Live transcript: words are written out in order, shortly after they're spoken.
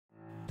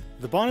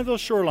The Bonneville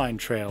Shoreline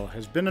Trail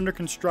has been under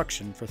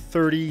construction for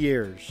 30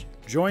 years.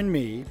 Join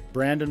me,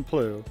 Brandon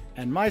Plewe,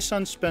 and my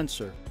son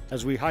Spencer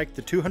as we hike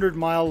the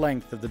 200-mile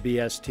length of the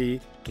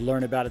BST to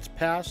learn about its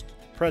past,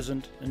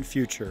 present, and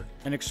future,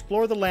 and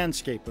explore the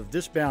landscape of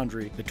this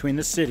boundary between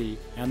the city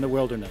and the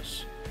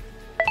wilderness.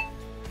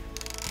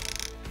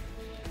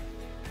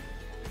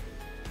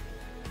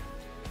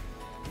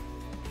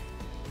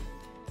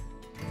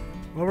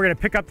 Well, we're going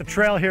to pick up the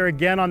trail here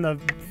again on the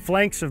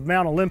flanks of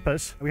Mount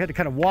Olympus. We had to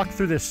kind of walk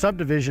through this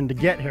subdivision to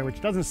get here,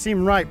 which doesn't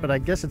seem right, but I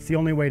guess it's the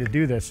only way to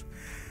do this.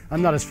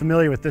 I'm not as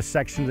familiar with this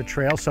section of the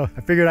trail, so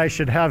I figured I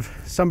should have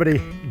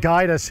somebody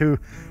guide us who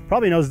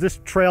probably knows this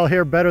trail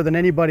here better than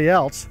anybody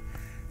else.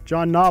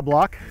 John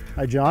Knoblock.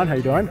 Hi, John. How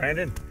you doing?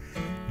 Brandon.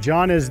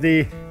 John is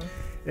the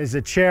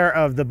chair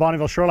of the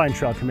Bonneville Shoreline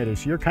Trail Committee,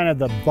 so you're kind of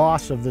the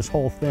boss of this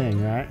whole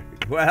thing, right?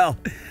 Well,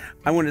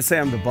 I wouldn't say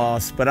I'm the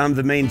boss, but I'm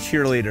the main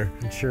cheerleader.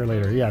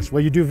 Cheerleader, yes.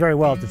 Well, you do very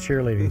well at the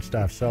cheerleading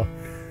stuff, so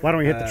why don't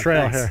we hit the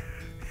trail here?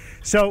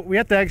 So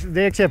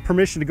they actually have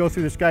permission to go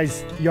through this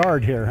guy's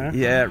yard here, huh?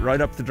 Yeah,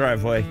 right up the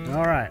driveway.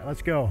 All right,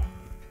 let's go.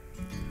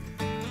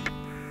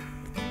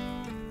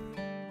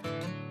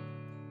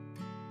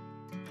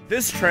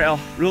 This trail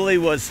really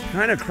was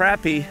kind of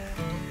crappy,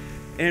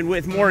 and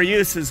with more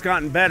use has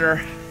gotten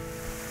better.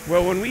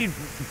 Well, when we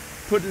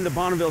put in the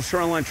Bonneville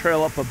Shoreline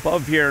Trail up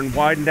above here and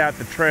widened out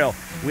the trail,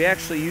 we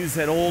actually used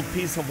that old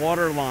piece of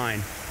water line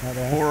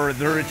for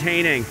the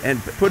retaining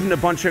and put in a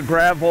bunch of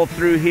gravel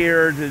through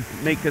here to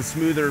make a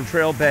smoother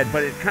trail bed,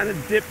 but it kind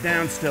of dipped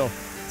down still.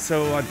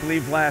 So I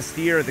believe last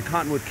year the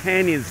Cottonwood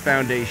Canyons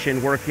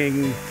Foundation,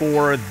 working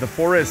for the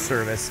Forest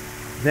Service,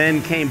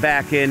 then came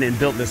back in and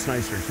built this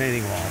nice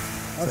retaining wall.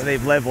 So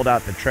they've leveled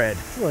out the tread.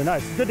 It's really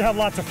nice. It's good to have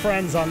lots of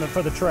friends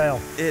for the trail.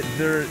 It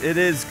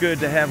is good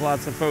to have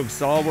lots of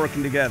folks all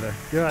working together.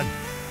 Good.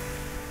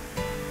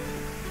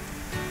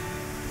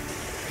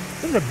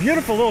 This is a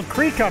beautiful little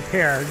creek up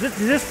here. Does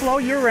this flow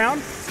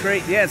year-round?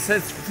 Great, yes,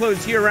 it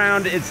flows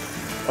year-round. It's,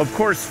 of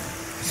course,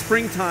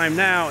 springtime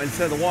now, and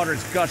so the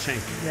water's gushing.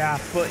 Yeah.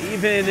 But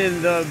even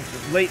in the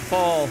late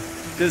fall,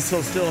 this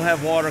will still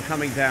have water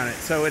coming down it.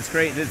 So it's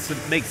great.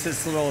 It makes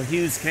this little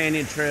Hughes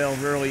Canyon Trail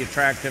really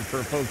attractive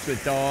for folks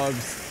with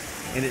dogs,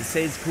 and it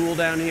stays cool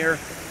down here.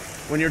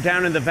 When you're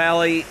down in the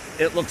valley,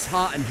 it looks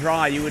hot and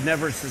dry. You would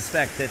never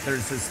suspect that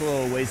there's this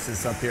little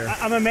oasis up here.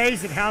 I'm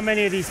amazed at how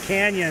many of these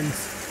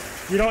canyons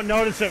you don't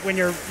notice it when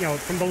you're,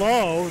 from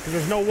below, because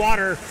there's no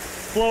water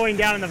flowing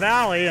down in the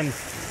valley, and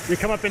you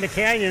come up in the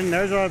canyon,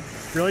 there's a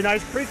really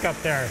nice creek up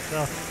there.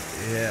 So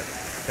yeah,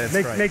 that's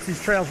right. Makes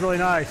these trails really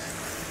nice.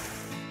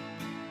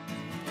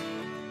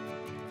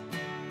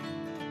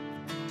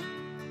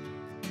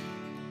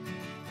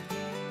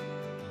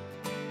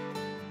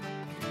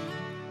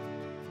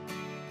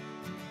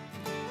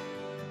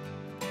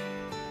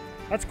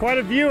 That's quite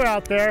a view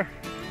out there.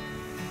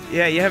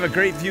 Yeah, you have a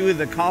great view of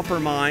the copper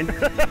mine.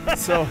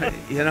 So,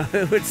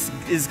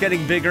 it's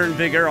getting bigger and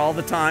bigger all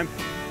the time.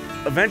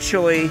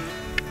 Eventually,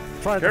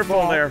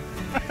 careful there.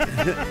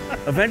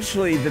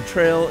 Eventually, the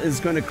trail is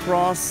going to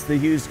cross the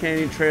Hughes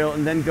Canyon Trail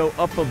and then go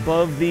up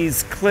above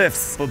these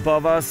cliffs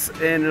above us,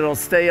 and it'll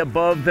stay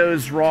above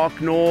those rock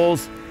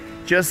knolls,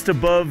 just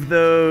above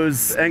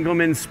those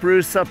Engelmann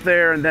spruce up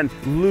there, and then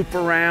loop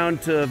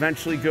around to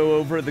eventually go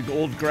over the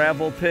old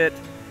gravel pit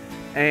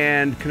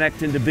and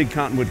connect into Big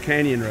Cottonwood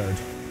Canyon Road.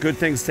 Good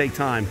things take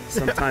time.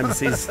 Sometimes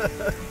these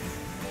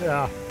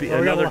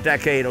another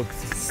decade will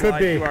slide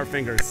through our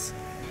fingers.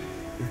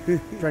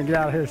 Try and get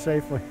out of here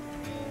safely.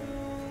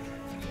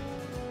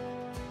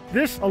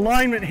 This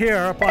alignment here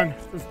up on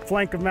the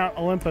flank of Mount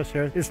Olympus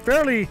here is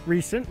fairly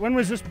recent. When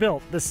was this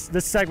built, this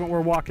segment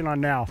we're walking on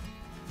now?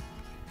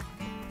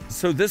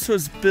 So this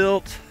was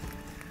built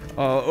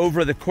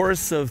over the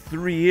course of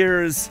 3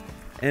 years,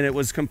 and it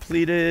was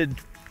completed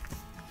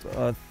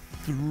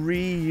 3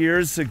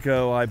 years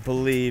ago, I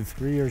believe.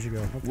 3 years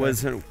ago. Okay.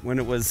 Was when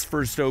it was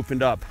first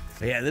opened up.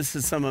 Yeah, this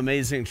is some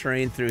amazing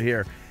terrain through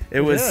here.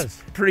 It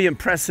was pretty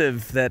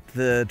impressive that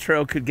the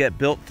trail could get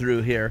built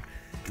through here.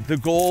 The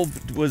goal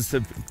was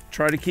to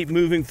try to keep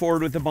moving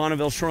forward with the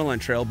Bonneville Shoreline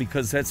Trail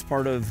because that's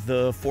part of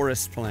the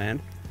forest plan.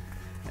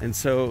 And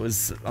so it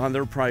was on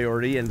their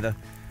priority, and the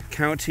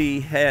county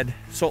had,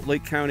 Salt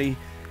Lake County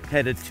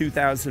had a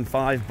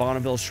 2005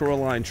 Bonneville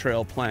Shoreline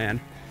Trail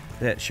plan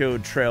that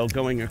showed trail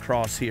going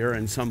across here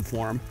in some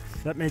form.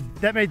 That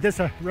made this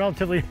a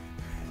relatively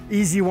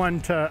easy one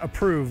to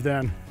approve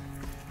then.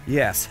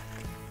 Yes,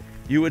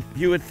 you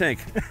would think,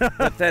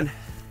 but then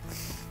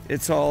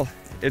it's all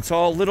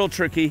a little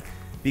tricky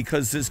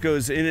because this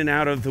goes in and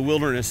out of the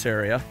wilderness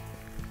area.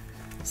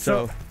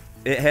 So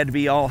it had to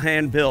be all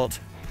hand built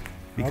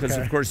because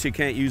of course you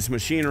can't use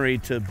machinery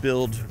to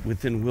build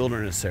within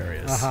wilderness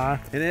areas.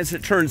 And as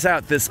it turns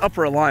out, this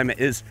upper alignment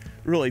is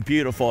really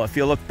beautiful. If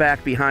you look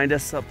back behind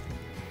us up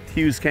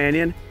Hughes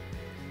Canyon,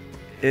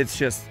 it's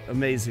just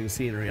amazing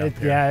scenery up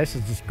here. Yeah, this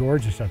is just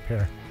gorgeous up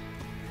here.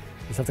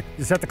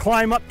 Just have to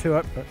climb up to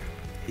it. But.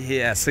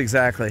 Yes,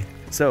 exactly.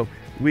 So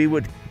we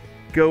would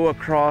go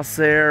across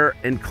there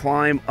and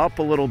climb up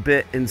a little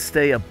bit and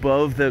stay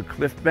above the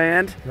cliff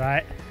band.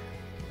 Right.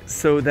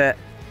 So that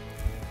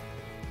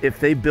if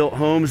they built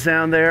homes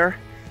down there,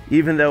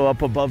 even though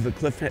up above the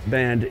cliff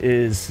band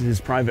is his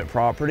private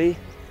property,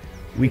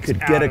 we could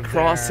get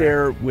across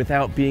there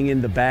without being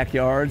in the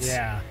backyards.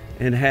 Yeah.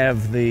 And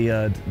have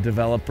the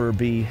developer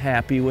be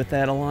happy with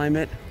that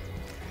alignment.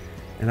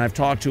 And I've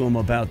talked to him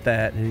about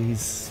that, and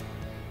he's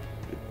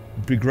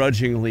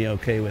begrudgingly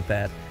okay with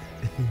that.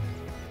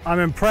 I'm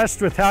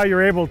impressed with how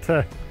you're able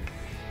to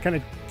kind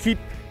of keep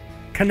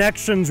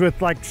connections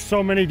with like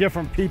so many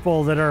different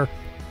people that are,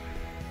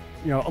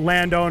 you know,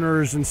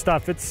 landowners and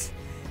stuff. It's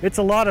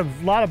a lot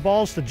of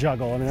balls to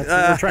juggle. I mean, that's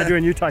what we're trying to do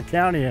in Utah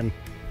County, and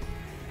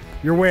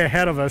you're way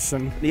ahead of us.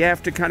 And you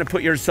have to kind of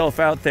put yourself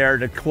out there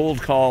to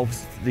cold call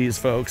these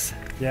folks.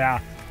 Yeah.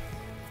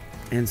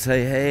 And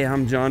say, hey,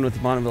 I'm John with the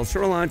Bonneville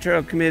Shoreline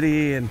Trail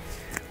Committee, and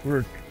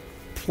we're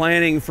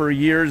planning for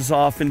years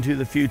off into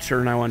the future,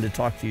 and I wanted to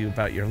talk to you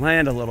about your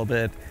land a little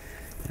bit.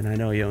 And I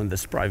know you own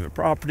this private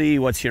property.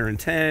 What's your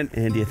intent?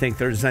 And do you think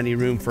there's any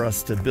room for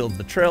us to build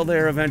the trail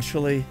there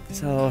eventually?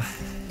 So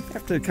you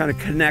have to kind of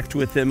connect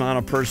with them on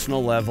a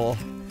personal level.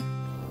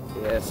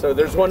 Yeah, so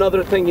there's one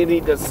other thing you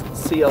need to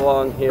see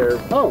along here,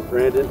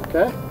 Brandon.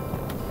 Okay.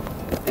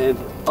 And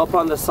up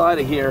on the side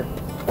of here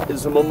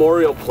is a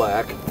memorial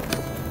plaque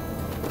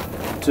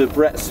to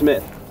Brent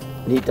Smith.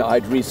 He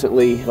died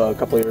recently, a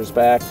couple of years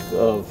back,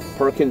 of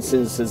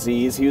Parkinson's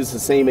disease. He was the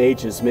same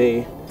age as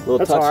me. A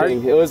little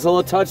touching. It was a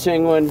little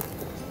touching when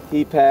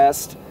he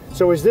passed.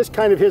 So was this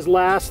kind of his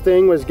last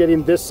thing, was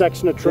getting this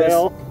section of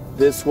trail?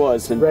 This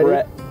was, and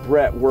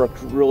Brett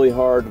worked really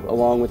hard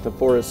along with the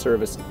Forest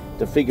Service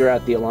to figure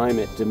out the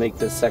alignment to make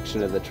this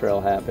section of the trail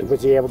happen.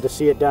 Was he able to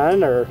see it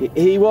done, or?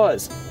 He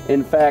was.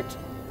 In fact,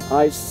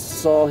 I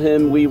saw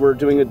him, we were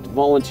doing a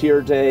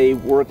volunteer day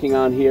working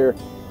on here,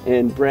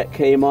 and Brett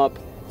came up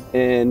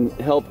and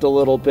helped a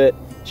little bit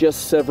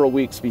just several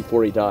weeks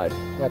before he died.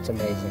 That's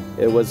amazing.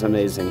 It was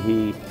amazing.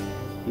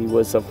 He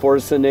was a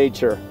force of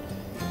nature.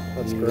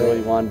 That's great. He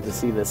really wanted to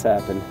see this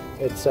happen.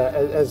 It's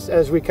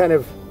as we kind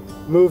of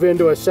move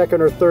into a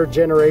second or third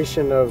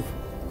generation of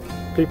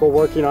people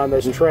working on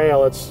this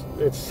trail,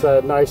 it's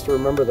nice to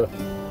remember the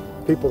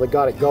people that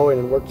got it going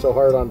and worked so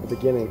hard on the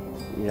beginning.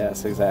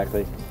 Yes,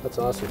 exactly. That's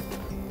awesome.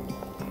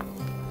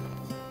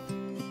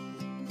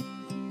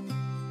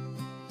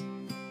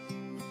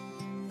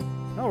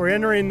 Oh, we're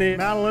entering the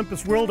Mount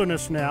Olympus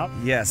wilderness now.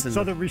 Yes.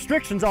 So the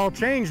restrictions all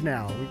change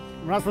now.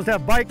 We're not supposed to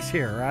have bikes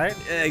here, right?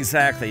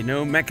 Exactly.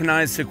 No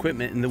mechanized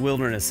equipment in the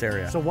wilderness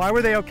area. So why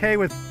were they okay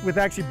with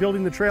actually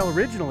building the trail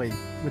originally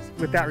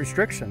with that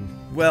restriction?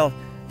 Well,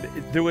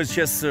 there was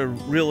just a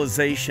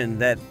realization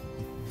that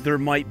there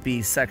might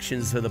be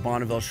sections of the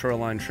Bonneville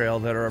Shoreline Trail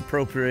that are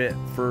appropriate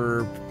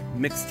for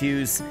mixed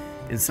use.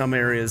 In some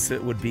areas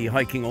it would be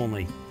hiking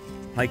only,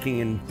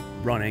 hiking and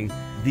running.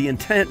 The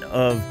intent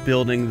of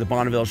building the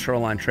Bonneville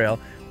Shoreline Trail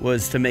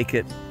was to make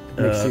it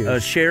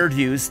a shared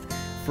use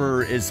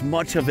for as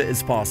much of it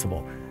as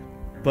possible.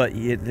 But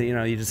you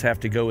just have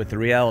to go with the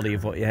reality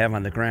of what you have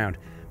on the ground.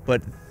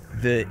 But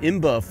the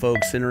IMBA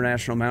folks,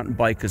 International Mountain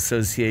Bike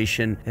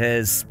Association,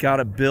 has got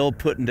a bill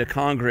put into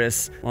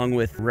Congress along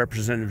with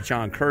Representative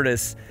John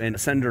Curtis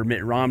and Senator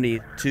Mitt Romney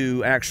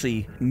to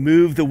actually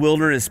move the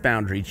wilderness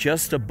boundary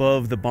just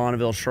above the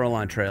Bonneville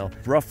Shoreline Trail.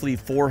 Roughly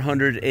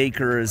 400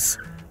 acres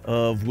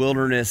of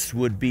wilderness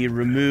would be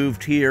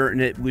removed here,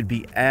 and it would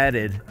be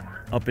added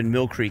up in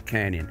Mill Creek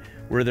Canyon,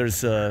 where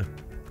there's a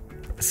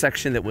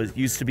section that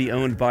used to be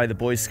owned by the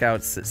Boy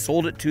Scouts that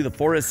sold it to the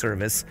Forest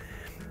Service,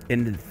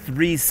 and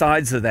 3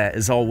 sides of that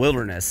is all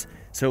wilderness.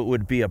 So it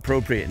would be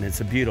appropriate, and it's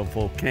a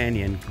beautiful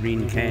canyon,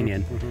 green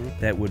canyon,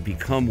 that would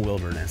become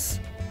wilderness.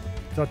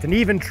 So it's an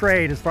even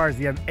trade as far as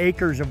you have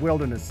acres of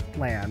wilderness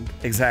land.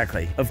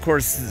 Exactly. Of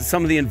course,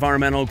 some of the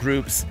environmental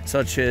groups,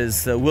 such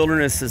as the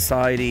Wilderness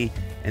Society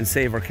and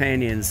Save Our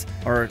Canyons,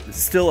 are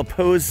still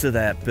opposed to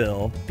that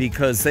bill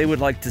because they would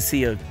like to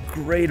see a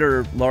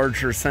greater,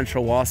 larger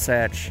Central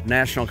Wasatch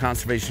National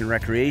Conservation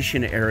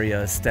Recreation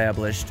Area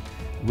established,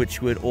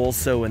 which would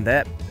also, in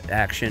that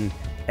action,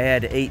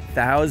 add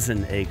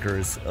 8,000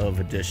 acres of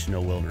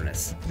additional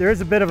wilderness. There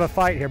is a bit of a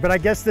fight here, but I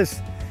guess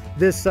this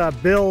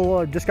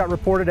bill just got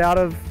reported out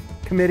of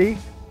committee,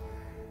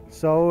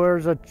 so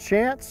there's a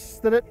chance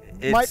that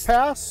it might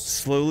pass?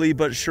 Slowly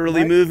but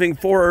surely moving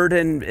forward,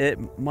 and it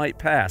might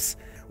pass.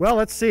 Well,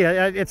 let's see.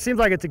 It seems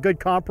like it's a good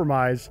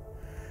compromise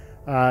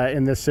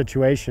in this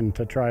situation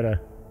to try to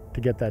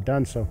get that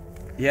done. So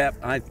yeah,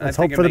 let's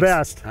hope for the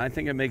best. I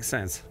think it makes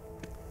sense.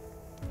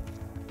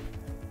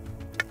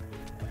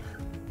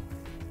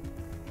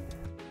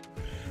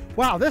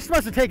 Wow, this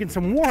must have taken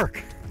some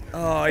work.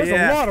 Oh, There's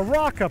a lot of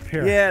rock up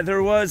here. Yeah,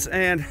 there was,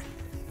 and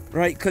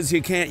right, because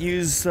you can't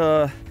use,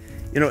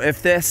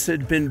 if this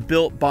had been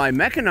built by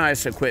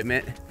mechanized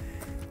equipment,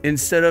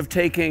 instead of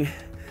taking,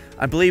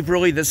 I believe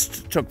really this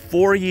took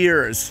 4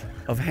 years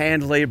of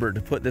hand labor to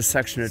put this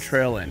section of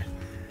trail in.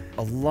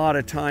 a lot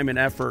of time and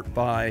effort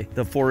by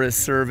the Forest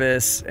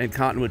Service and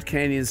Cottonwood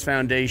Canyons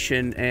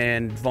Foundation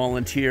and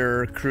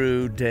volunteer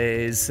crew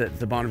days that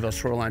the Bonneville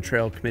Shoreline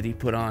Trail Committee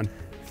put on.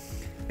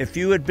 If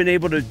you had been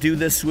able to do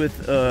this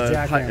with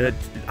a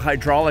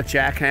hydraulic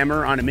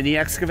jackhammer on a mini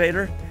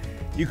excavator,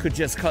 you could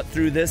just cut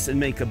through this and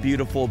make a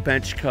beautiful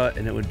bench cut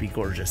and it would be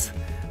gorgeous.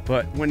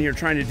 But when you're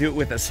trying to do it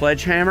with a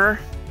sledgehammer,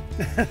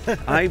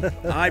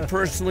 I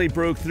personally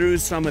broke through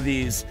some of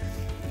these,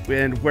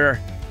 and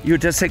where you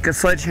would just take a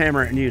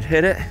sledgehammer and you'd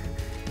hit it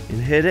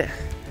and hit it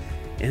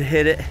and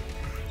hit it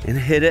and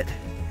hit it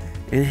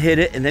and hit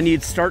it, and then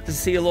you'd start to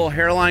see a little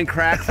hairline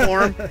crack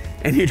form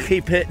and you'd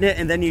keep hitting it,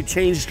 and then you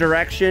change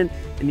direction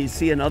and you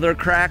see another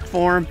crack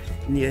form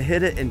and you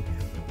hit it, and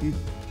you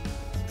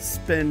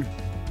spend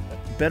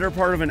better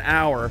part of an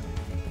hour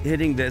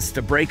hitting this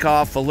to break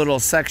off a little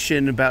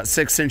section about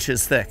 6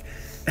 inches thick.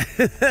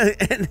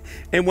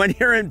 and when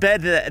you're in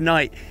bed at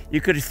night, you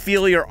could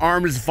feel your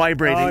arms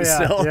vibrating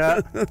still.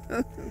 Yeah.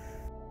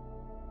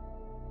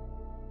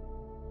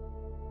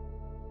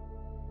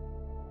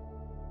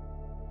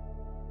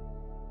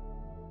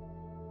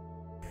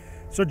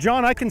 So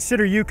John, I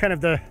consider you kind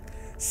of the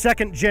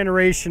second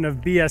generation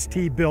of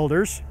BST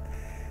builders.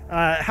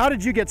 How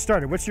did you get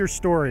started? What's your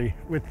story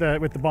with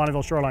the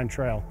Bonneville Shoreline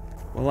Trail?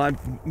 Well, I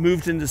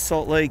moved into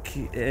Salt Lake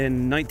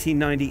in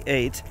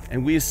 1998,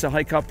 and we used to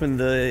hike up in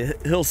the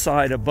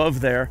hillside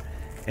above there,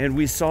 and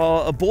we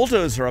saw a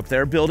bulldozer up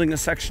there building a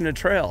section of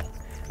trail.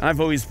 I've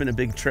always been a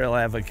big trail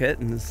advocate,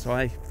 and so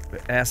I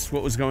asked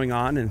what was going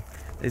on, and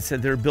they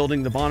said they're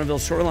building the Bonneville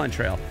Shoreline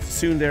Trail.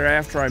 Soon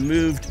thereafter, I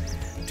moved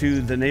to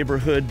the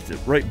neighborhood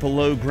right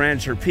below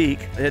Grandeur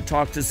Peak. I had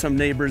talked to some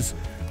neighbors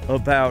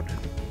about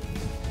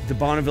the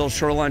Bonneville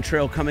Shoreline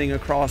Trail coming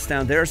across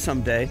down there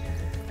someday,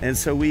 and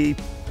so we,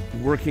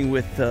 working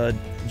with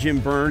Jim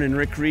Byrne and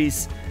Rick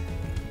Reese,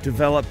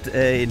 developed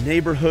a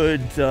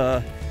neighborhood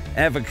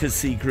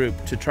advocacy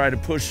group to try to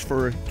push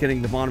for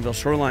getting the Bonneville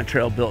Shoreline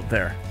Trail built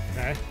there.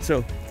 Okay.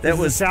 So that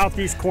was the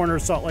southeast corner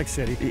of Salt Lake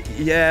City.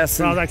 Yes.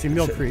 So that was actually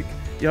Mill Creek.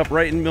 Yep,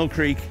 right in Mill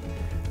Creek,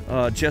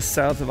 just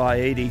south of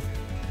I-80.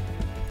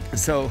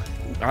 So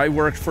I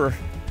worked for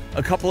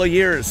a couple of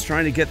years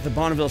trying to get the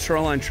Bonneville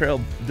Shoreline Trail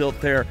built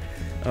there,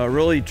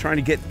 really trying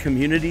to get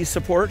community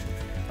support,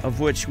 of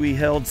which we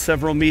held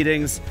several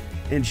meetings,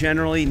 and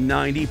generally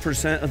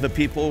 90% of the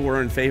people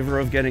were in favor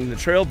of getting the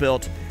trail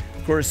built.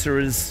 Of course, there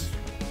was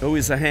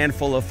always a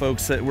handful of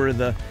folks that were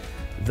the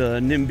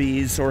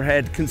NIMBYs or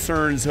had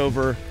concerns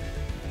over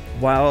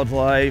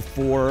wildlife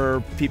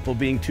or people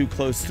being too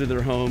close to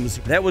their homes.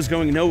 That was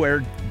going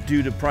nowhere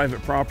due to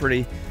private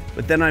property.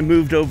 But then I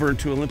moved over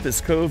into Olympus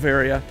Cove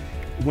area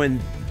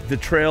when the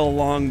trail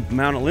along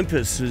Mount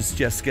Olympus was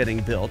just getting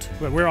built.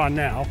 What we're on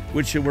now.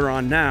 Which we're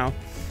on now.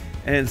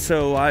 And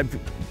so I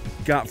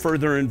got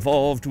further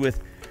involved with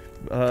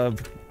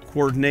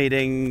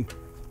coordinating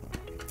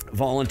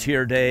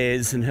volunteer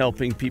days and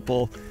helping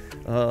people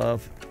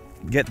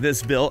get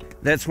this built.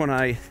 That's when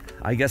I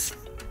guess,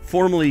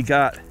 formally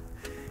got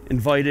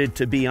invited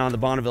to be on the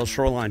Bonneville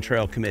Shoreline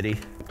Trail Committee.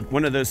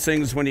 One of those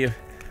things when you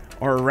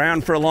are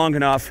around for long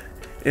enough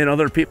and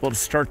other people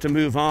start to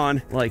move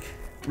on, like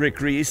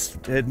Rick Reese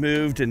had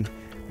moved, and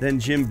then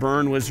Jim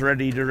Byrne was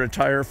ready to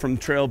retire from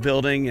trail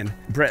building, and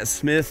Brett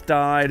Smith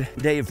died.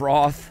 Dave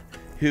Roth,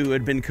 who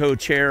had been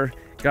co-chair,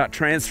 got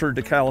transferred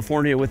to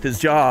California with his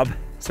job.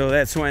 So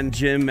that's when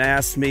Jim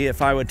asked me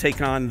if I would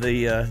take on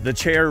the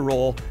chair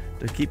role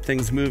to keep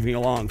things moving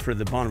along for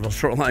the Bonneville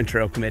Shoreline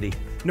Trail Committee.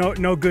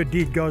 No good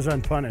deed goes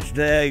unpunished.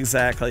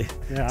 Exactly.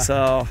 Yeah.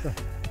 So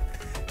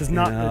it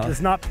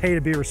does not pay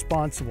to be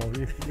responsible.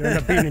 You end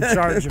up being in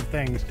charge of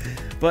things.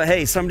 But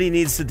hey, somebody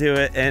needs to do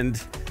it, and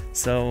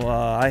so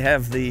I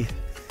have the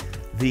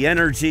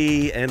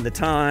energy and the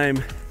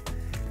time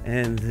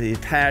and the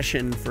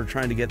passion for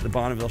trying to get the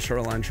Bonneville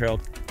Shoreline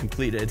Trail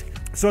completed.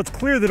 So it's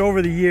clear that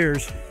over the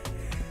years,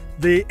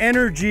 the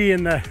energy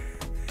and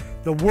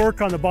the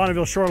work on the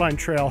Bonneville Shoreline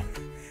Trail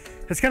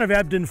has kind of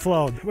ebbed and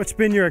flowed. What's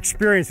been your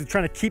experience with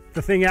trying to keep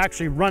the thing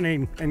actually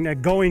running and a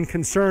going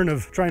concern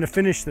of trying to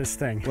finish this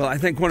thing? Well, I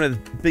think one of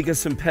the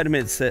biggest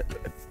impediments that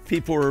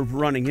people were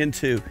running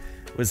into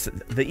was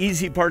the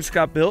easy parts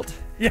got built.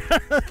 Yeah,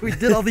 we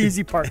did all the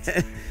easy parts.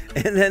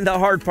 And then the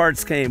hard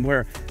parts came,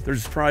 where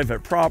there's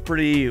private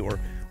property or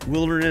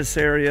wilderness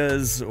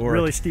areas or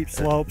really steep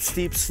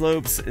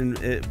slopes. And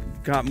it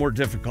got more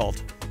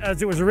difficult.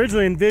 As it was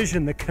originally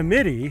envisioned, the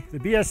committee, the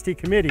BST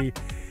committee,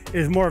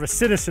 is more of a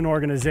citizen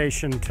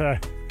organization, to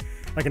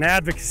like an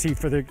advocacy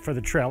for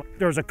the trail.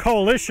 There was a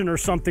coalition or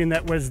something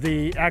that was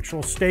the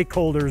actual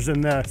stakeholders in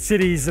the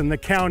cities and the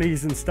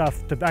counties and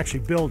stuff to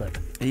actually build it.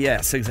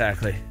 Yes,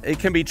 exactly. It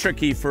can be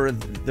tricky for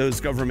those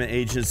government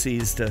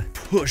agencies to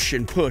push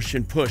and push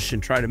and push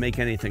and try to make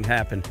anything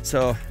happen.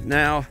 So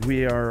now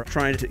we are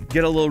trying to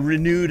get a little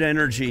renewed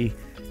energy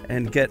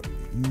and get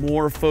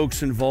more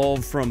folks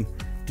involved from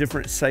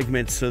different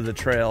segments of the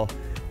trail,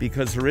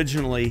 because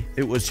originally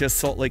it was just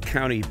Salt Lake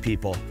County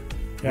people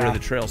where the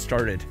trail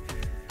started.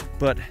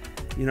 But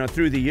You know,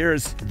 through the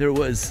years, there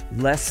was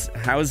less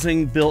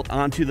housing built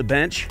onto the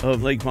bench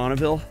of Lake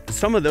Bonneville.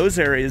 Some of those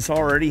areas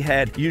already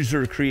had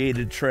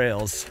user-created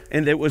trails,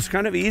 and it was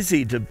kind of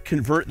easy to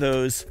convert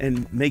those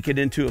and make it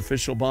into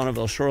official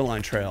Bonneville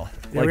Shoreline Trail.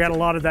 Yeah, we had a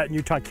lot of that in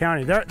Utah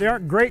County. They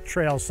aren't great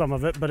trails, some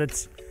of it, but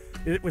it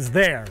was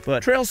there.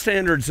 But trail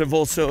standards have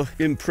also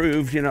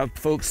improved. You know,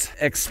 folks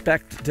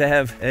expect to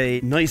have a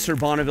nicer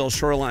Bonneville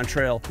Shoreline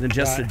Trail than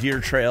just a deer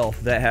trail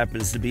that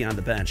happens to be on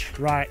the bench.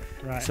 Right.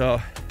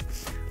 So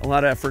a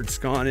lot of effort's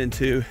gone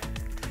into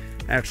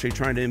actually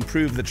trying to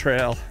improve the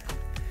trail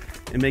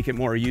and make it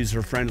more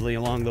user-friendly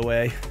along the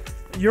way.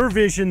 Your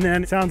vision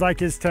then, it sounds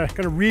like, is to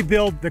kind of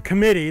rebuild the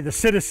committee, the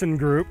citizen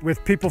group,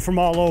 with people from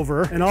all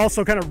over, and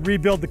also kind of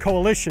rebuild the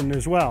coalition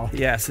as well.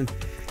 Yes, and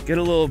get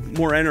a little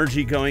more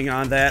energy going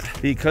on that,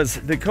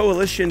 because the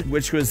coalition,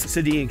 which was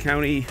city and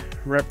county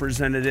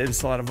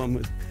representatives, a lot of them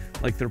with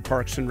like their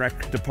parks and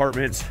rec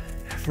departments,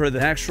 for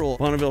the actual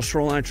Bonneville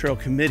Shoreline Trail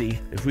Committee,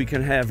 if we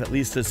can have at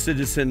least a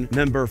citizen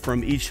member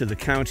from each of the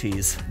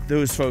counties,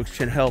 those folks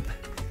can help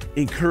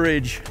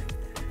encourage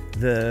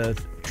the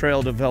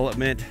trail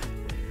development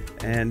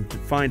and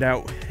find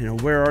out, you know,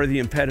 where are the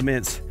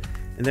impediments,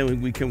 and then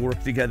we can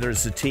work together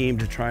as a team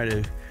to try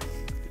to,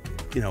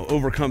 you know,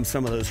 overcome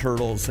some of those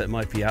hurdles that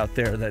might be out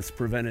there that's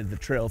prevented the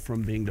trail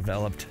from being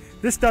developed.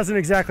 This doesn't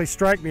exactly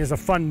strike me as a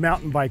fun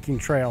mountain biking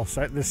trail,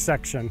 this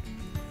section.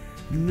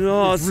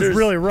 No, it's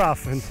really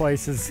rough in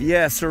places.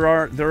 Yes, there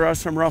are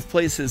some rough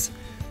places.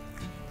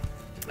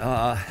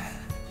 But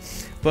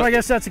I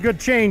guess that's a good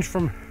change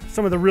from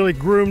some of the really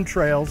groomed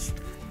trails.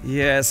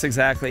 Yes,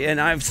 exactly.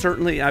 And I've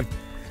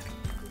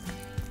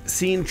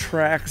seen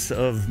tracks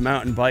of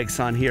mountain bikes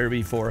on here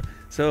before.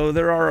 So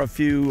there are a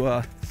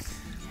few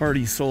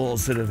hardy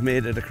souls that have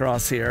made it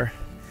across here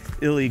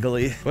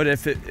illegally. But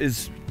if it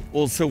is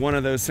also one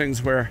of those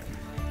things where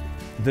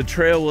the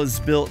trail was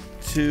built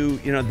to,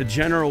 you know, the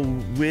general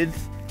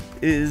width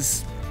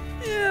is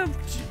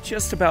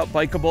just about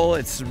bikeable.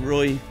 It's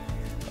really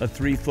a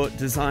 3-foot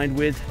design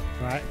width.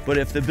 Right. But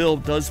if the bill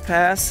does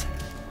pass,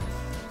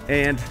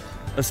 and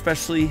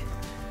especially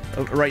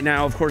right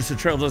now, of course, the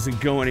trail doesn't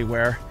go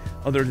anywhere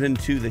other than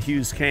to the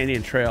Hughes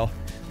Canyon Trail,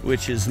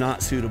 which is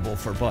not suitable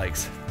for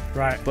bikes.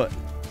 Right. But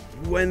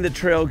when the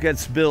trail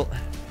gets built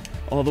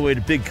all the way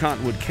to Big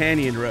Cottonwood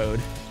Canyon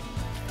Road,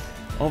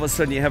 all of a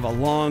sudden you have a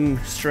long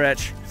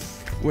stretch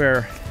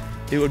where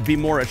it would be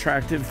more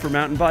attractive for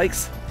mountain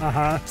bikes.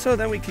 So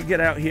then we could get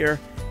out here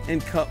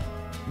and cut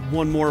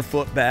one more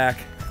foot back,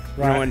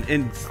 you know,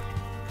 and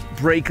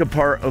break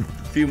apart a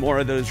few more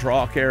of those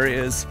rock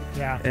areas,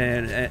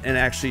 and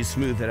actually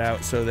smooth it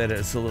out so that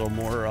it's a little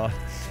more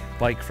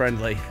bike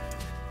friendly.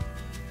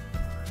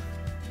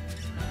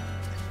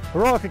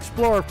 Heroic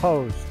explorer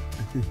pose.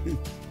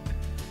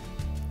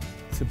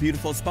 It's a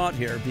beautiful spot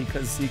here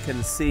because you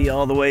can see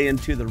all the way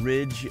into the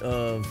ridge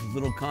of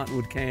Little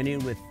Cottonwood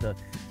Canyon with the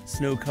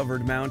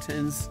snow-covered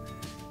mountains.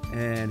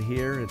 And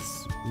here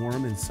it's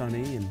warm and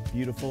sunny and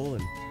beautiful,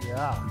 and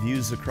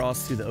views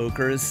across to the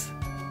Ochres.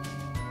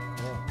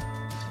 Cool.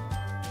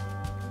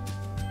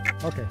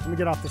 Okay, let me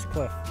get off this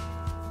cliff.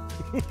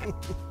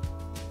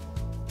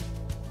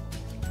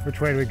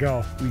 Which way do we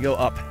go? We go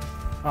up.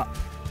 Up.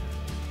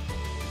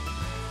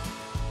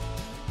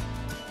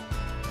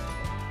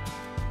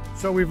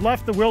 So we've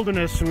left the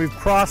wilderness and we've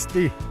crossed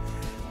the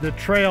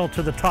trail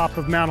to the top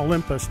of Mount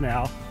Olympus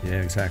now.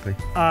 Yeah, exactly.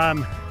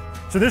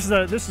 So this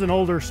is an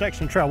older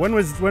section of trail. When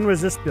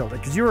was this built?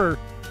 Because you were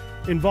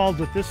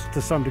involved with this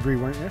to some degree,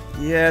 weren't you?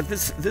 Yeah,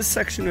 this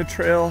section of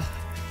trail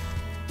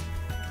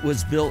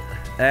was built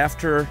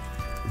after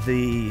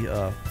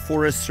the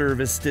Forest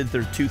Service did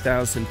their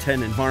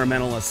 2010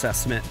 environmental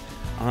assessment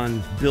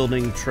on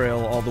building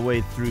trail all the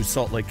way through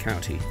Salt Lake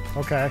County.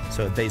 Okay.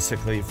 So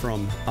basically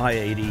from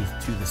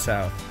I-80 to the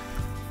south.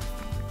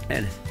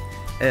 And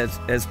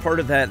as part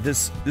of that,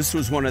 this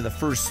was one of the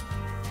first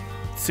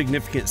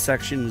significant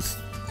sections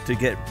to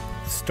get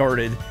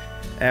started.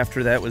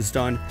 After that was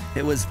done,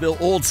 it was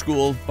built old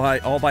school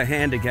all by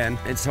hand again.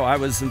 And so I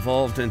was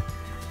involved in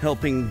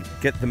helping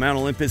get the Mount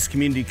Olympus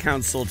Community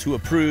Council to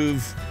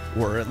approve,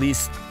 or at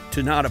least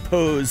to not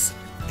oppose,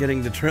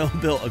 getting the trail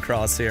built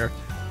across here,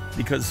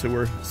 because there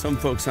were some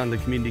folks on the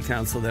community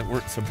council that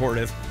weren't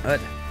supportive.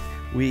 But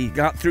we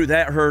got through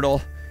that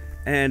hurdle,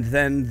 and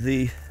then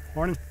the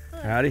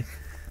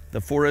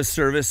Forest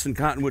Service and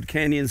Cottonwood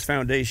Canyons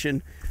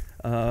Foundation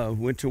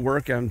went to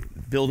work on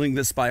building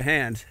this by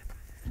hand.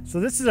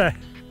 So this is a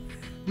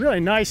really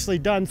nicely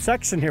done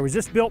section here. Was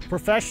this built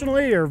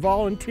professionally or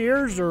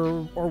volunteers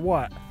or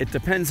what? It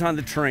depends on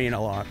the terrain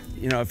a lot.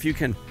 You know, if you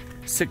can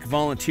stick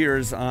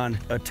volunteers on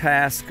a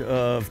task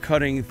of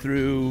cutting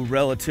through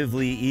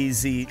relatively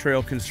easy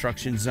trail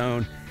construction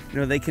zone, you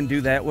know, they can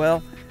do that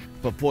well.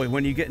 But boy,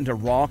 when you get into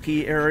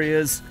rocky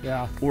areas,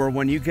 or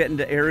when you get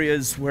into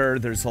areas where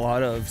there's a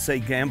lot of, say,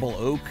 Gamble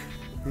oak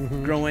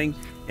growing,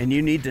 and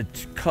you need to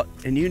cut,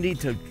 and you need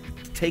to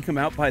take them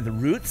out by the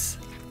roots,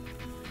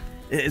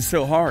 it's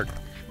so hard.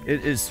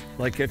 It is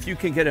like, if you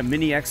can get a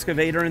mini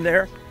excavator in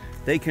there,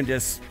 they can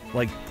just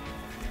like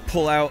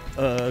pull out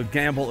a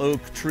gamble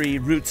oak tree,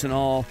 roots and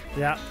all,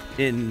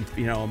 in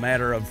a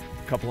matter of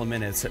a couple of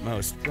minutes at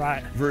most.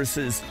 Right.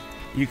 Versus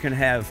you can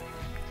have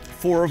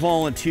 4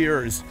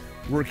 volunteers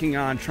working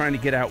on trying to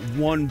get out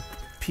one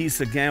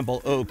piece of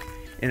gamble oak,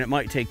 and it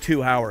might take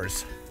 2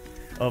 hours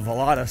of a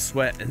lot of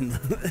sweat, and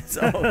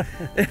so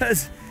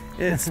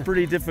it's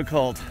pretty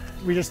difficult.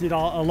 We just need a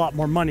lot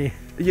more money.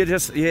 You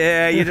just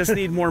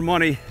need more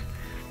money.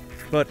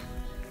 But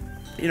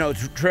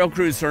trail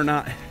crews are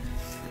not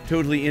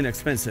totally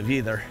inexpensive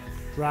either.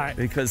 Right.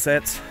 Because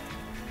that's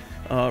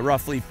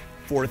roughly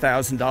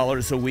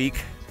 $4,000 a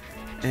week,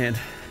 and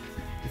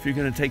if you're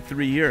going to take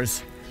 3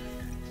 years,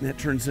 that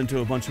turns into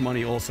a bunch of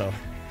money also.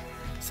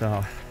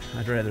 So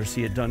I'd rather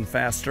see it done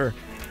faster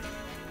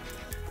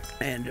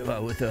and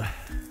with a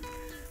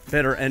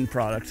better end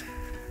product.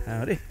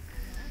 Howdy.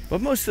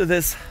 But most of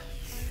this,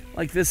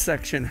 like this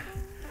section,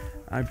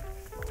 I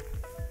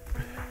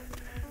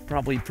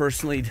probably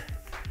personally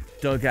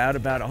dug out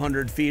about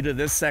 100 feet of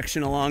this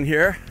section along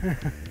here.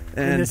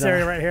 In this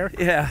area right here?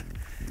 Yeah,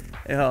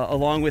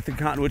 along with the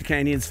Cottonwood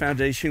Canyons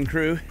Foundation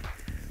crew.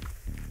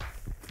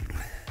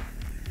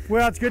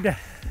 Well, it's good to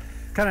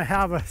kind of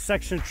have a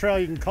section of trail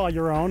you can call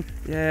your own.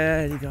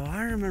 Yeah, you go,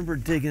 I remember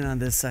digging on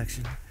this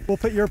section. We'll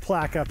put your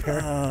plaque up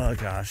here. Oh,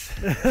 gosh.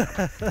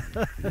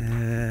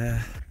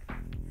 Yeah.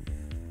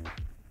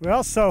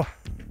 Well, so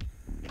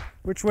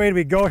which way do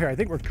we go here? I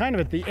think we're kind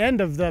of at the end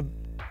of the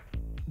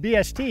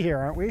BST here,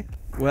 aren't we?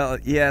 Well,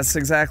 yes,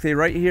 exactly.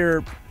 Right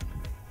here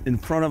in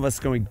front of us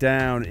going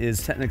down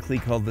is technically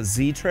called the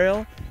Z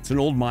Trail. It's an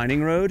old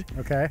mining road.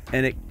 Okay.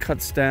 And it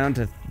cuts down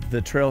to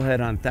the trailhead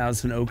on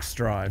Thousand Oaks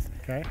Drive.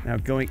 Okay. Now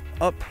going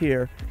up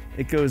here,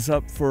 it goes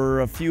up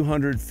for a few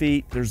hundred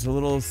feet. There's a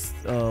little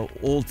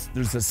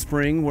there's a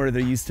spring where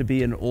there used to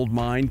be an old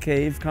mine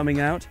cave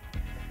coming out.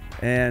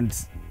 And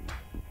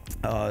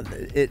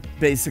it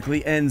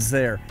basically ends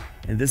there.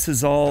 And this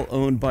is all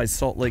owned by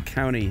Salt Lake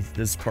County,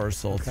 this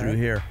parcel through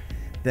here.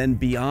 Then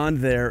beyond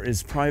there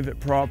is private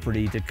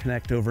property to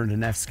connect over into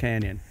Neff's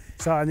Canyon.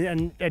 So,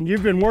 and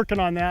you've been working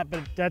on that,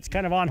 but that's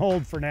kind of on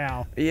hold for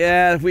now.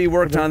 Yeah, we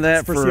worked on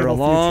that for a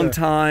long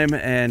time,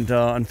 and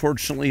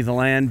unfortunately the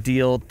land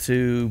deal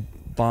to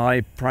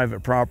buy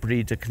private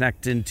property to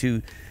connect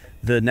into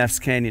the Neff's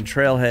Canyon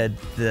trailhead,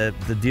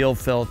 the deal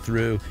fell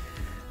through.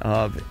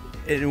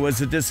 It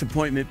was a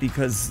disappointment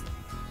because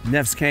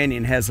Neff's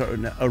Canyon has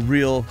a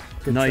real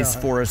nice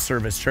Forest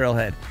Service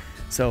trailhead.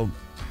 So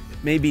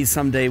maybe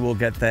someday we'll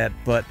get that,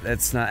 but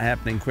that's not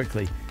happening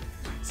quickly.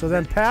 So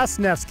then past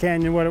Neff's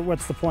Canyon,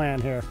 what's the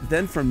plan here?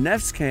 Then from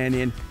Neff's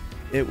Canyon,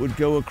 it would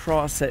go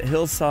across that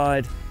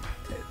hillside,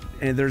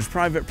 and there's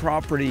private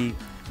property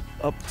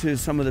up to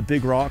some of the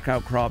big rock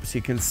outcrops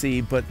you can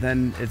see, but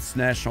then it's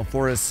National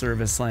Forest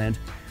Service land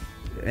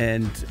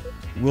and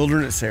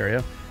wilderness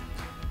area.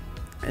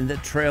 And the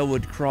trail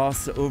would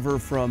cross over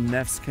from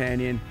Neff's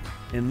Canyon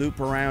and loop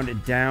around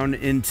and down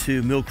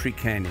into Mill Creek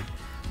Canyon.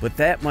 But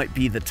that might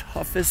be the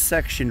toughest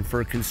section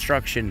for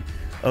construction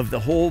of the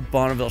whole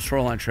Bonneville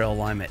Shoreline Trail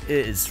alignment.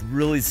 It is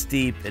really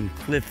steep and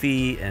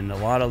cliffy and a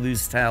lot of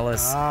loose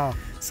talus. Wow.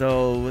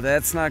 So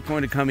that's not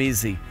going to come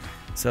easy.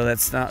 So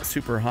that's not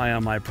super high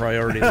on my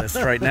priority list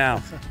right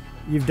now.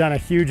 You've done a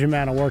huge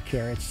amount of work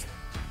here.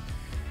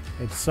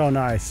 It's so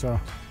nice. So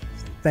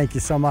thank you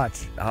so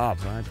much. Ah,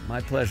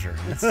 my pleasure.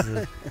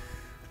 It's,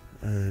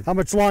 how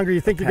much longer do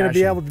you think you're going to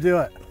be able to do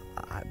it?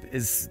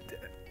 It's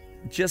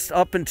just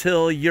up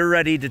until you're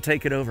ready to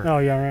take it over. Oh,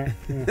 yeah,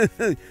 right.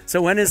 Yeah.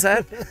 So when is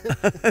that?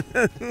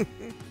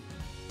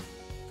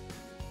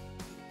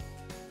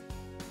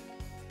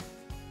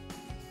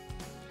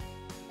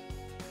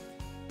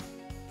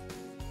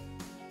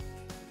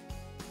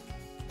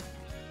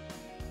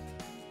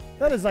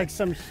 That is like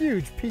some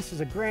huge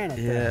pieces of granite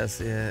there.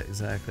 Yes, yeah,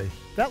 exactly.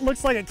 That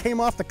looks like it came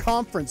off the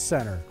conference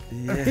center.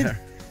 Yeah.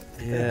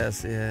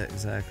 Yes, yeah,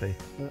 exactly.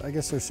 I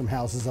guess there's some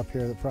houses up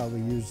here that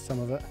probably used some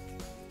of it.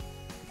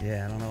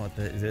 Yeah, I don't know what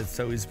it's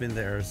always been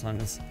there as long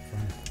as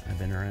I've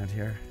been around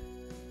here.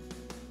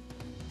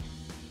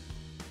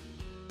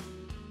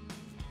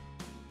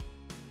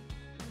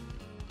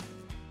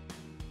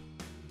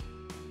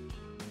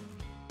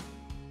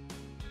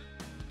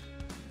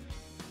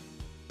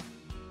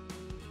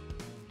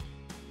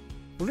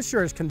 Well, this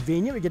sure is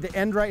convenient. We get to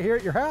end right here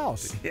at your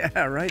house.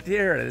 Yeah, right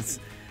here. It's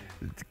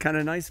kind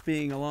of nice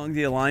being along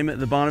the alignment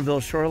of the Bonneville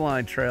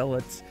Shoreline Trail.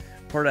 It's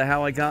part of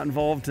how I got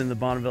involved in the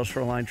Bonneville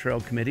Shoreline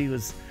Trail Committee,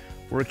 was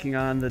working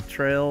on the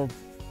trail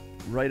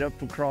right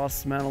up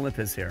across Mount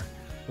Olympus here.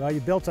 Well,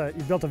 you built a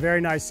very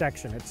nice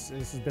section. This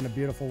has been a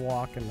beautiful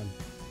walk, and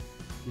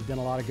you've done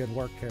a lot of good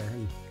work here,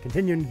 and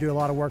continuing to do a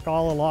lot of work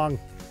all along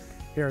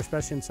here,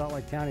 especially in Salt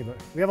Lake County. But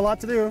we have a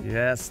lot to do.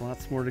 Yes,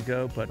 lots more to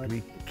go, but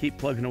we keep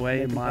plugging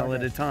away a mile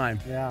at a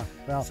time. Yeah.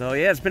 Well. So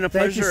yeah, it's been a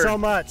pleasure. Thank you so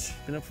much. It's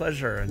been a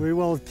pleasure. We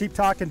will keep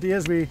talking to you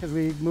as we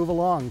move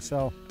along.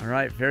 So. All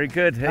right. Very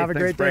good. Hey, have a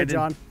great day,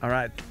 John. All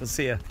right. We'll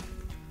see you.